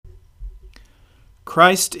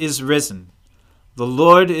Christ is risen. The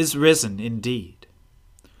Lord is risen indeed.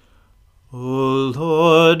 O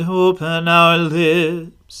Lord, open our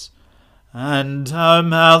lips, and our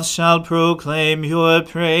mouth shall proclaim your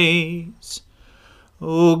praise.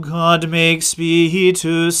 O God, make speed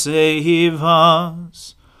to save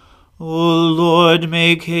us. O Lord,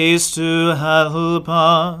 make haste to help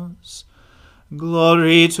us.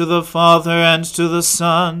 Glory to the Father, and to the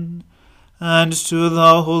Son, and to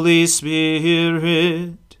the Holy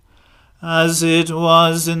Spirit, as it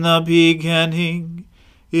was in the beginning,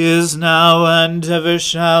 is now, and ever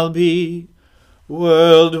shall be,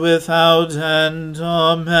 world without end.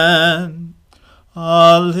 Amen.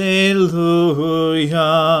 Alleluia.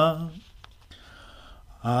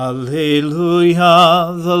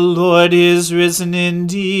 Alleluia. The Lord is risen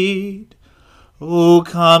indeed. O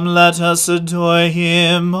come, let us adore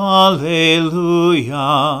him.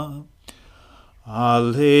 Alleluia.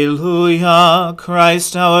 Alleluia.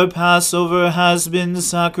 Christ our Passover has been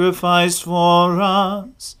sacrificed for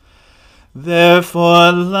us.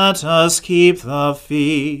 Therefore let us keep the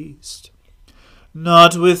feast.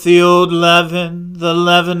 Not with the old leaven, the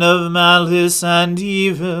leaven of malice and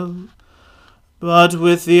evil, but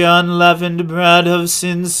with the unleavened bread of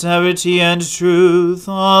sincerity and truth.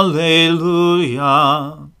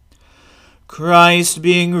 Alleluia. Christ,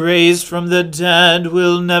 being raised from the dead,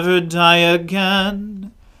 will never die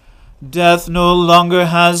again. Death no longer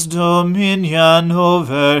has dominion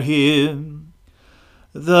over him.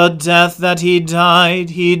 The death that he died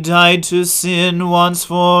to sin once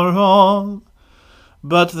for all.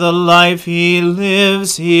 But the life he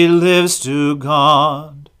lives to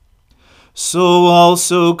God. So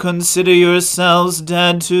also consider yourselves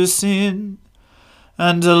dead to sin,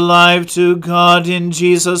 and alive to God in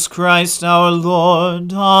Jesus Christ our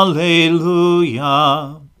Lord.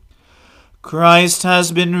 Alleluia. Christ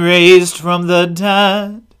has been raised from the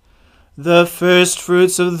dead, the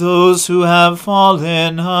firstfruits of those who have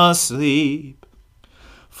fallen asleep.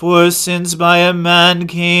 For since by a man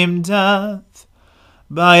came death,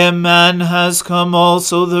 by a man has come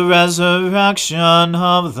also the resurrection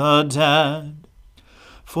of the dead.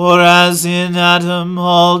 For as in Adam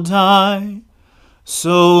all die,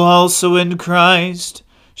 so also in Christ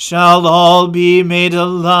shall all be made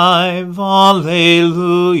alive.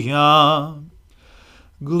 Alleluia.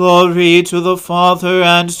 Glory to the Father,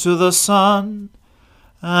 and to the Son,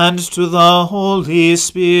 and to the Holy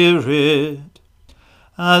Spirit,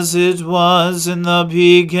 as it was in the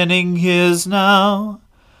beginning, is now,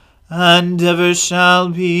 and ever shall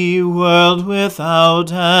be, world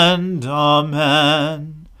without end.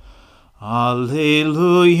 Amen.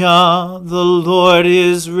 Alleluia. The Lord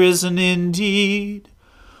is risen indeed.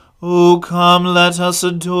 O come, let us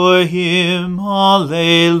adore him.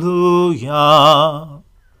 Alleluia.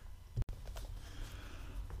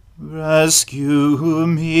 Rescue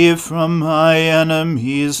me from my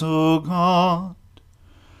enemies, O God.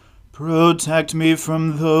 Protect me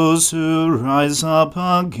from those who rise up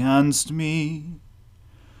against me.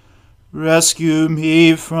 Rescue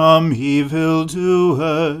me from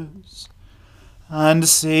evildoers, and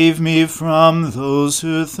save me from those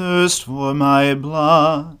who thirst for my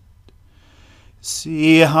blood.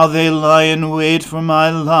 See how they lie in wait for my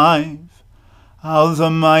life, how the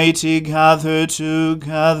mighty gather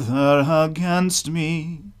together against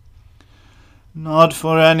me. Not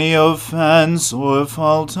for any offense or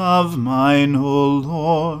fault of mine, O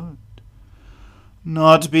Lord,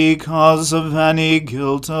 not because of any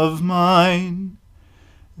guilt of mine.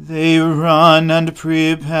 They run and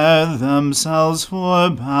prepare themselves for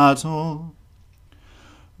battle.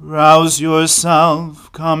 Rouse yourself,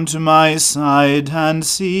 come to my side and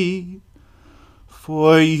see.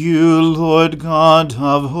 For you, Lord God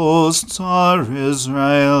of hosts, are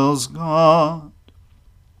Israel's God.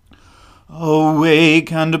 Awake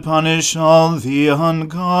and punish all the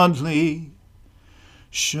ungodly.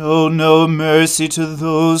 Show no mercy to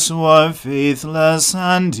those who are faithless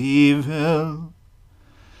and evil.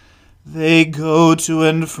 They go to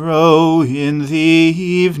and fro in the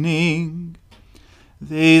evening.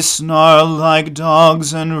 They snarl like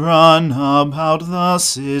dogs and run about the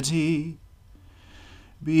city.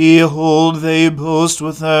 Behold, they boast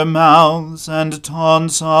with their mouths, and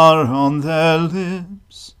taunts are on their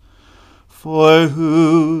lips. For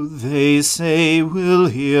who, they say, will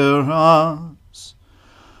hear us?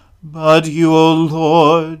 But you, O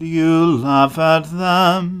Lord, you laugh at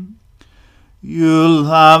them. You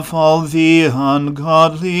laugh all the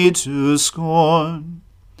ungodly to scorn.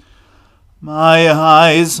 My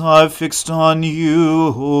eyes are fixed on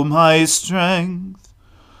you, O my strength.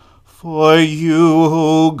 For you,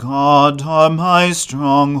 O God, are my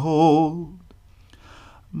stronghold.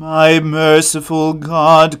 My merciful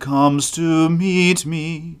God comes to meet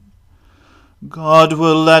me. God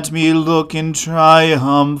will let me look in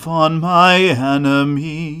triumph on my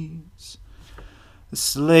enemies.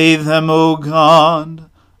 Slay them, O God,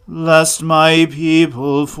 lest my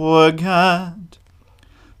people forget.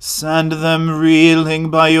 Send them reeling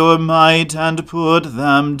by your might, and put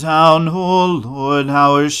them down, O Lord,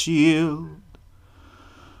 our shield.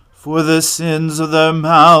 For the sins of their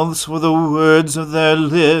mouths, for the words of their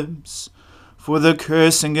lips, for the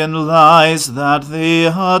cursing and lies that they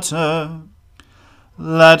utter,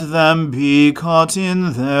 let them be caught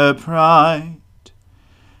in their pride.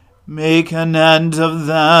 Make an end of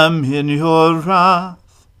them in your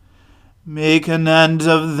wrath. Make an end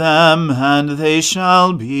of them, and they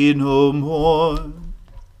shall be no more.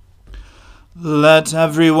 Let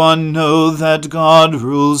everyone know that God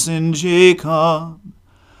rules in Jacob,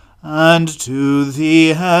 and to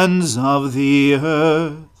the ends of the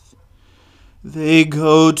earth. They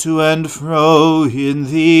go to and fro in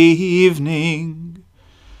the evening.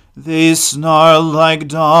 They snarl like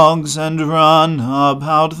dogs and run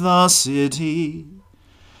about the city.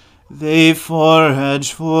 They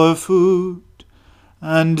forage for food,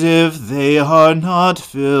 and if they are not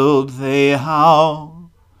filled, they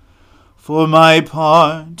howl. For my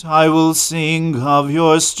part, I will sing of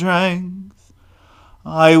your strength.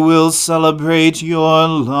 I will celebrate your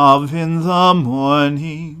love in the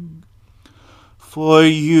morning. For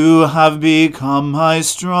you have become my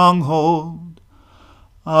stronghold,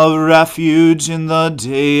 a refuge in the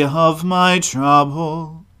day of my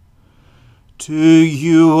trouble. To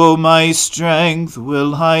you, O my strength,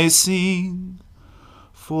 will I sing.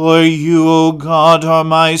 For you, O God, are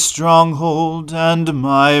my stronghold and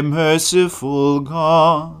my merciful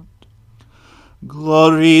God.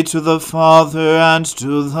 Glory to the Father, and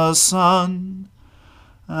to the Son,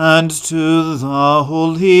 and to the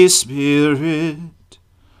Holy Spirit,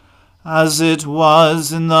 as it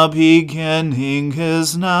was in the beginning,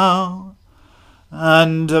 is now,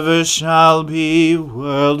 and ever shall be,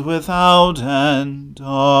 world without end.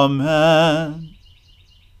 Amen.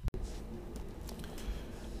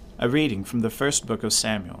 A reading from the first book of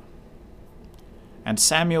Samuel. And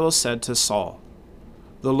Samuel said to Saul,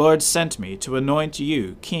 The Lord sent me to anoint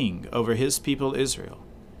you king over his people Israel.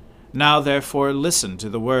 Now therefore listen to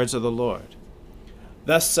the words of the Lord.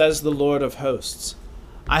 Thus says the Lord of hosts,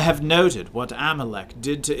 I have noted what Amalek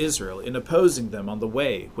did to Israel in opposing them on the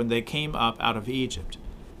way when they came up out of Egypt.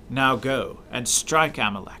 Now go and strike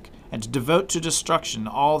Amalek, and devote to destruction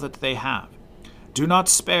all that they have. Do not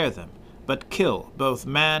spare them, but kill both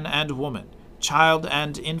man and woman, child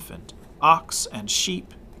and infant, ox and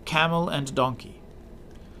sheep, camel and donkey.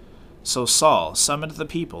 So Saul summoned the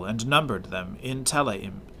people and numbered them in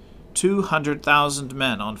Telaim, 200,000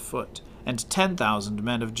 men on foot, and 10,000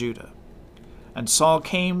 men of Judah. And Saul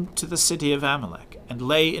came to the city of Amalek, and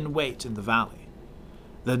lay in wait in the valley.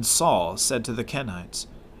 Then Saul said to the Kenites,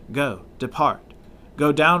 Go, depart,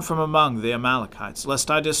 go down from among the Amalekites, lest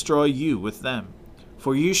I destroy you with them.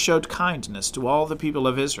 For you showed kindness to all the people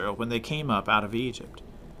of Israel when they came up out of Egypt.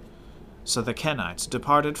 So the Kenites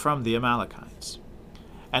departed from the Amalekites.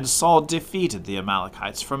 And Saul defeated the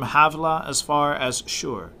Amalekites from Havilah as far as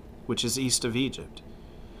Shur, which is east of Egypt.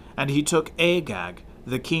 And he took Agag,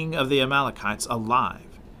 the king of the Amalekites,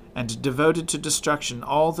 alive, and devoted to destruction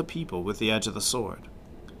all the people with the edge of the sword.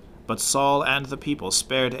 But Saul and the people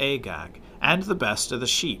spared Agag, and the best of the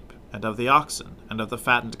sheep, and of the oxen, and of the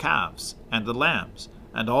fattened calves, and the lambs,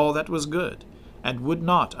 and all that was good, and would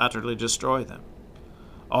not utterly destroy them.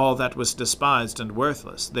 All that was despised and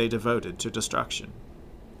worthless they devoted to destruction.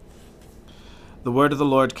 The word of the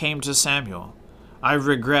Lord came to Samuel. I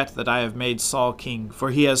regret that I have made Saul king,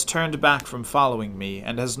 for he has turned back from following me,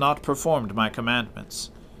 and has not performed my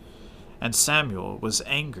commandments. And Samuel was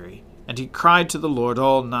angry, and he cried to the Lord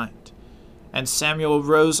all night. And Samuel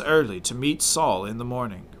rose early to meet Saul in the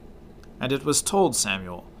morning. And it was told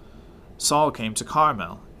Samuel, Saul came to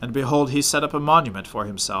Carmel, and behold, he set up a monument for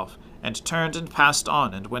himself, and turned and passed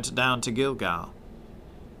on, and went down to Gilgal.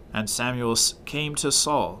 And Samuel came to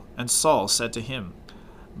Saul, and Saul said to him,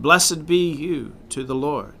 Blessed be you to the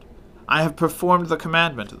Lord. I have performed the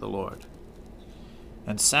commandment of the Lord.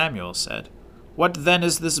 And Samuel said, What then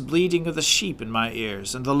is this bleating of the sheep in my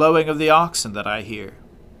ears, and the lowing of the oxen that I hear?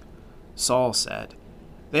 Saul said,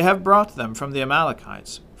 They have brought them from the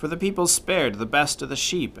Amalekites, for the people spared the best of the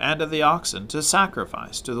sheep and of the oxen to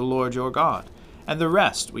sacrifice to the Lord your God, and the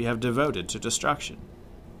rest we have devoted to destruction.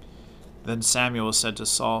 Then Samuel said to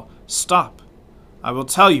Saul, Stop! I will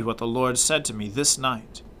tell you what the Lord said to me this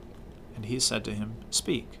night. And he said to him,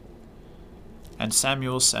 Speak. And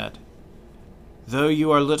Samuel said, Though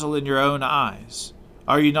you are little in your own eyes,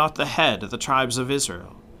 are you not the head of the tribes of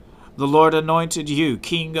Israel? The Lord anointed you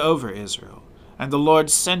king over Israel, and the Lord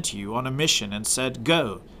sent you on a mission and said,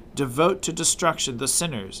 Go, devote to destruction the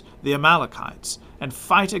sinners, the Amalekites, and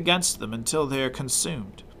fight against them until they are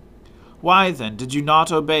consumed. Why then did you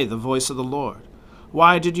not obey the voice of the Lord?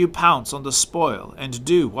 Why did you pounce on the spoil and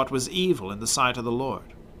do what was evil in the sight of the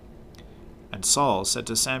Lord? And Saul said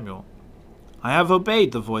to Samuel, I have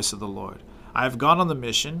obeyed the voice of the Lord. I have gone on the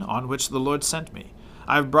mission on which the Lord sent me.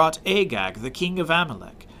 I have brought Agag, the king of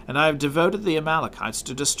Amalek, and I have devoted the Amalekites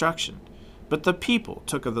to destruction. But the people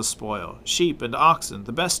took of the spoil, sheep and oxen,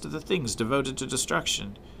 the best of the things devoted to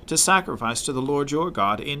destruction, to sacrifice to the Lord your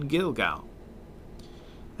God in Gilgal.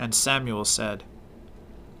 And Samuel said,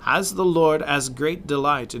 Has the Lord as great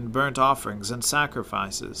delight in burnt offerings and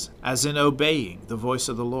sacrifices as in obeying the voice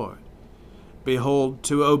of the Lord? Behold,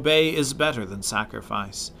 to obey is better than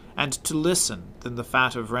sacrifice, and to listen than the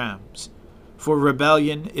fat of rams. For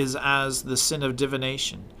rebellion is as the sin of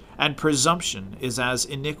divination, and presumption is as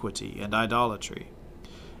iniquity and idolatry.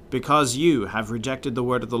 Because you have rejected the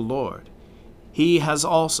word of the Lord, he has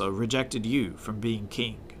also rejected you from being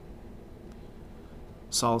king.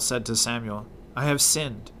 Saul said to Samuel, I have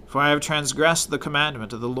sinned, for I have transgressed the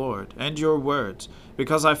commandment of the Lord, and your words,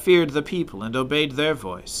 because I feared the people and obeyed their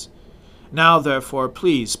voice. Now therefore,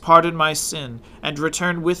 please pardon my sin, and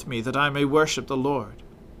return with me that I may worship the Lord.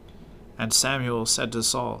 And Samuel said to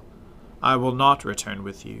Saul, I will not return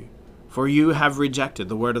with you, for you have rejected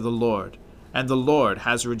the word of the Lord, and the Lord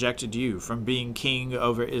has rejected you from being king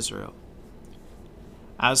over Israel.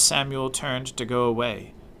 As Samuel turned to go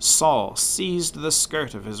away, Saul seized the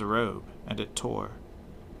skirt of his robe, and it tore.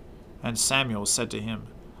 And Samuel said to him,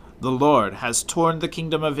 The Lord has torn the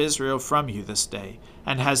kingdom of Israel from you this day,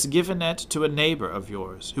 and has given it to a neighbor of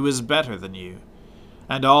yours, who is better than you.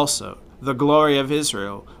 And also the glory of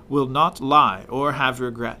Israel will not lie or have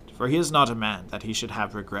regret, for he is not a man that he should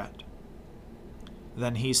have regret.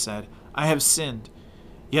 Then he said, I have sinned.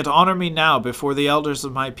 Yet honor me now before the elders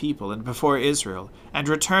of my people and before Israel, and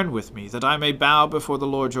return with me, that I may bow before the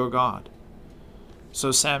Lord your God.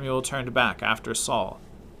 So Samuel turned back after Saul,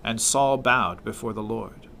 and Saul bowed before the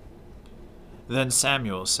Lord. Then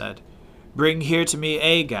Samuel said, Bring here to me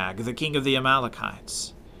Agag, the king of the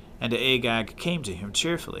Amalekites. And Agag came to him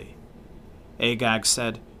cheerfully. Agag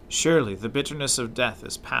said, Surely the bitterness of death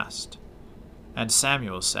is past. And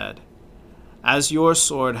Samuel said, As your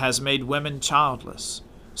sword has made women childless,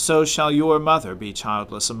 so shall your mother be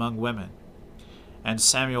childless among women. And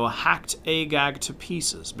Samuel hacked Agag to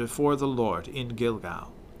pieces before the Lord in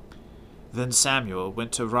Gilgal. Then Samuel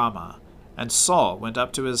went to Ramah, and Saul went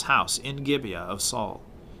up to his house in Gibeah of Saul.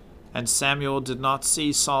 And Samuel did not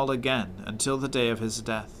see Saul again until the day of his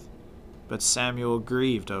death. But Samuel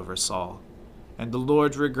grieved over Saul, and the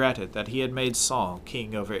Lord regretted that he had made Saul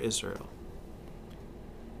king over Israel.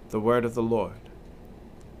 The word of the Lord.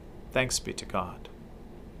 Thanks be to God.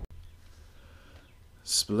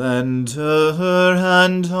 Splendor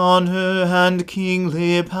and honor and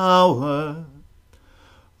kingly power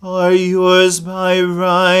are yours by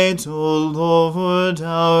right, O Lord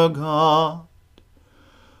our God.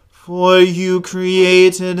 For you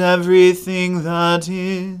created everything that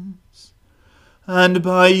is, and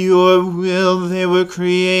by your will they were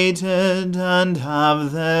created and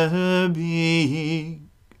have their being.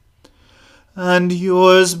 And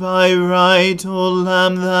yours by right, O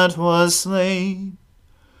Lamb that was slain,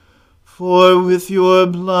 for with your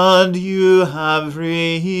blood you have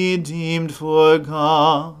redeemed for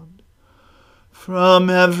God, from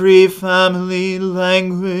every family,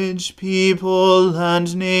 language, people,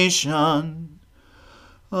 and nation,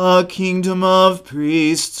 a kingdom of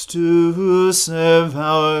priests to serve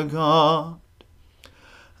our God.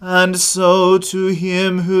 And so to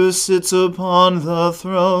him who sits upon the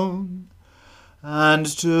throne, and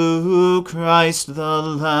to Christ the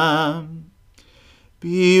Lamb,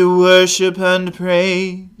 be worship and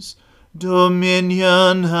praise,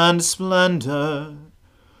 dominion and splendor,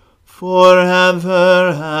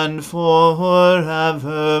 forever and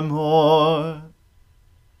forevermore.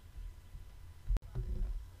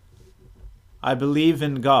 I believe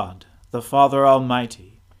in God, the Father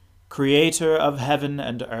Almighty, creator of heaven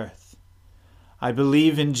and earth. I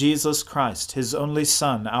believe in Jesus Christ, his only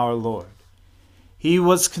Son, our Lord. He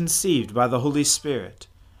was conceived by the Holy Spirit,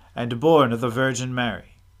 and born of the Virgin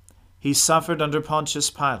Mary. He suffered under Pontius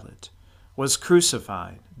Pilate, was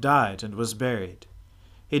crucified, died, and was buried.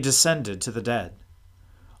 He descended to the dead.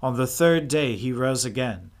 On the third day he rose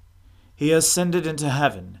again. He ascended into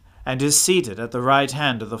heaven, and is seated at the right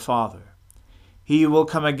hand of the Father. He will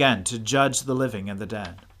come again to judge the living and the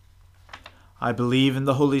dead. I believe in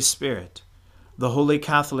the Holy Spirit, the Holy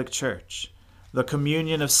Catholic Church, the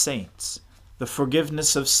communion of saints, the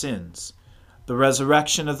forgiveness of sins, the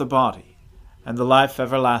resurrection of the body, and the life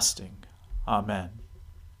everlasting. Amen.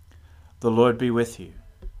 The Lord be with you.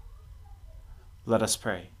 Let us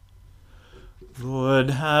pray.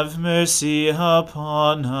 Lord, have mercy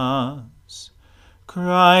upon us.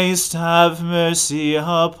 Christ, have mercy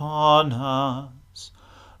upon us.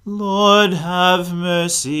 Lord, have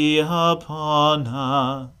mercy upon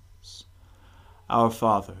us. Our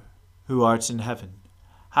Father, who art in heaven,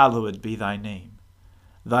 hallowed be thy name.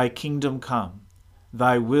 Thy kingdom come,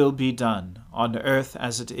 thy will be done, on earth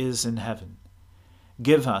as it is in heaven.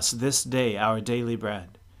 Give us this day our daily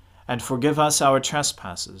bread, and forgive us our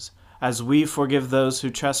trespasses, as we forgive those who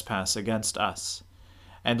trespass against us.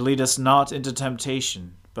 And lead us not into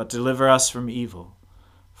temptation, but deliver us from evil.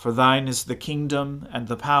 For thine is the kingdom, and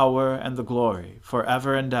the power, and the glory,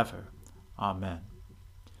 forever and ever. Amen.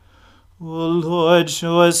 O Lord,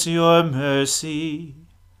 show us your mercy,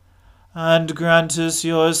 and grant us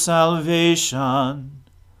your salvation.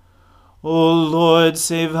 O Lord,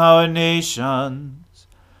 save our nations,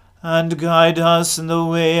 and guide us in the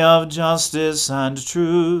way of justice and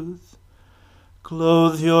truth.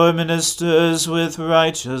 Clothe your ministers with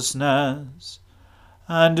righteousness,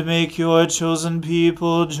 and make your chosen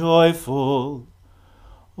people joyful.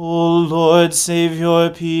 O Lord, save your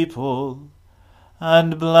people,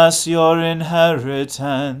 and bless your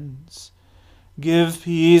inheritance. Give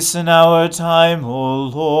peace in our time, O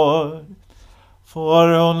Lord,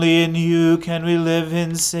 for only in you can we live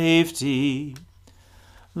in safety.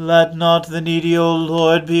 Let not the needy, O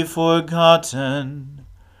Lord, be forgotten,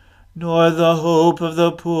 nor the hope of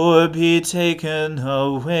the poor be taken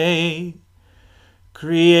away.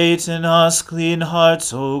 Create in us clean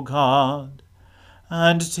hearts, O God,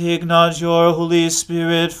 and take not your Holy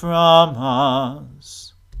Spirit from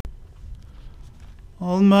us.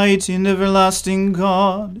 Almighty and everlasting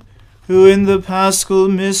God, who in the Paschal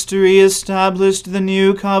mystery established the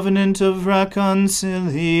new covenant of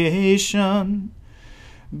reconciliation,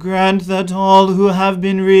 grant that all who have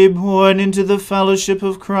been reborn into the fellowship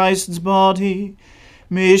of Christ's body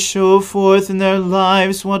may show forth in their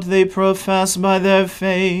lives what they profess by their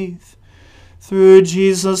faith. Through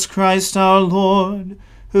Jesus Christ our Lord,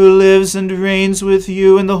 who lives and reigns with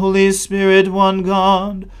you in the Holy Spirit, one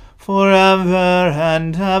God, forever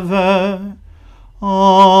and ever.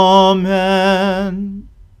 Amen.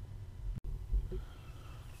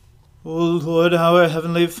 O Lord, our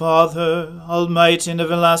heavenly Father, almighty and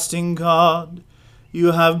everlasting God,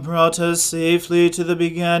 you have brought us safely to the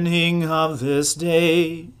beginning of this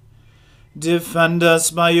day. Defend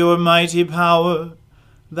us by your mighty power,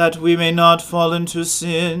 that we may not fall into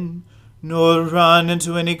sin, nor run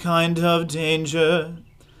into any kind of danger,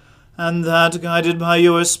 and that, guided by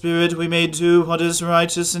your Spirit, we may do what is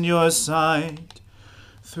righteous in your sight.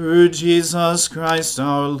 Through Jesus Christ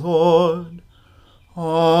our Lord.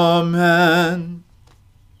 Amen.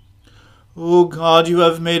 O God, you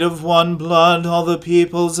have made of one blood all the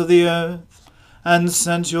peoples of the earth, and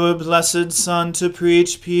sent your blessed Son to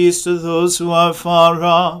preach peace to those who are far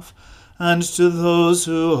off, and to those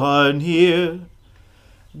who are near.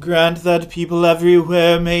 Grant that people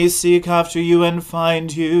everywhere may seek after you and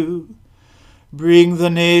find you. Bring the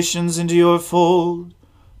nations into your fold,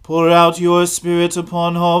 pour out your Spirit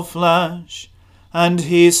upon all flesh, and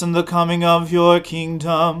hasten the coming of your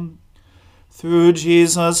kingdom. Through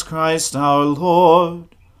Jesus Christ our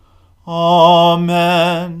Lord.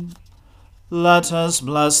 Amen. Let us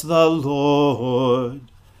bless the Lord.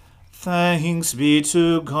 Thanks be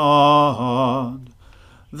to God.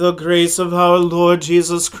 The grace of our Lord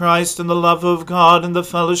Jesus Christ, and the love of God, and the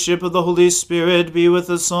fellowship of the Holy Spirit be with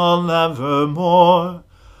us all evermore.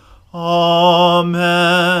 Amen.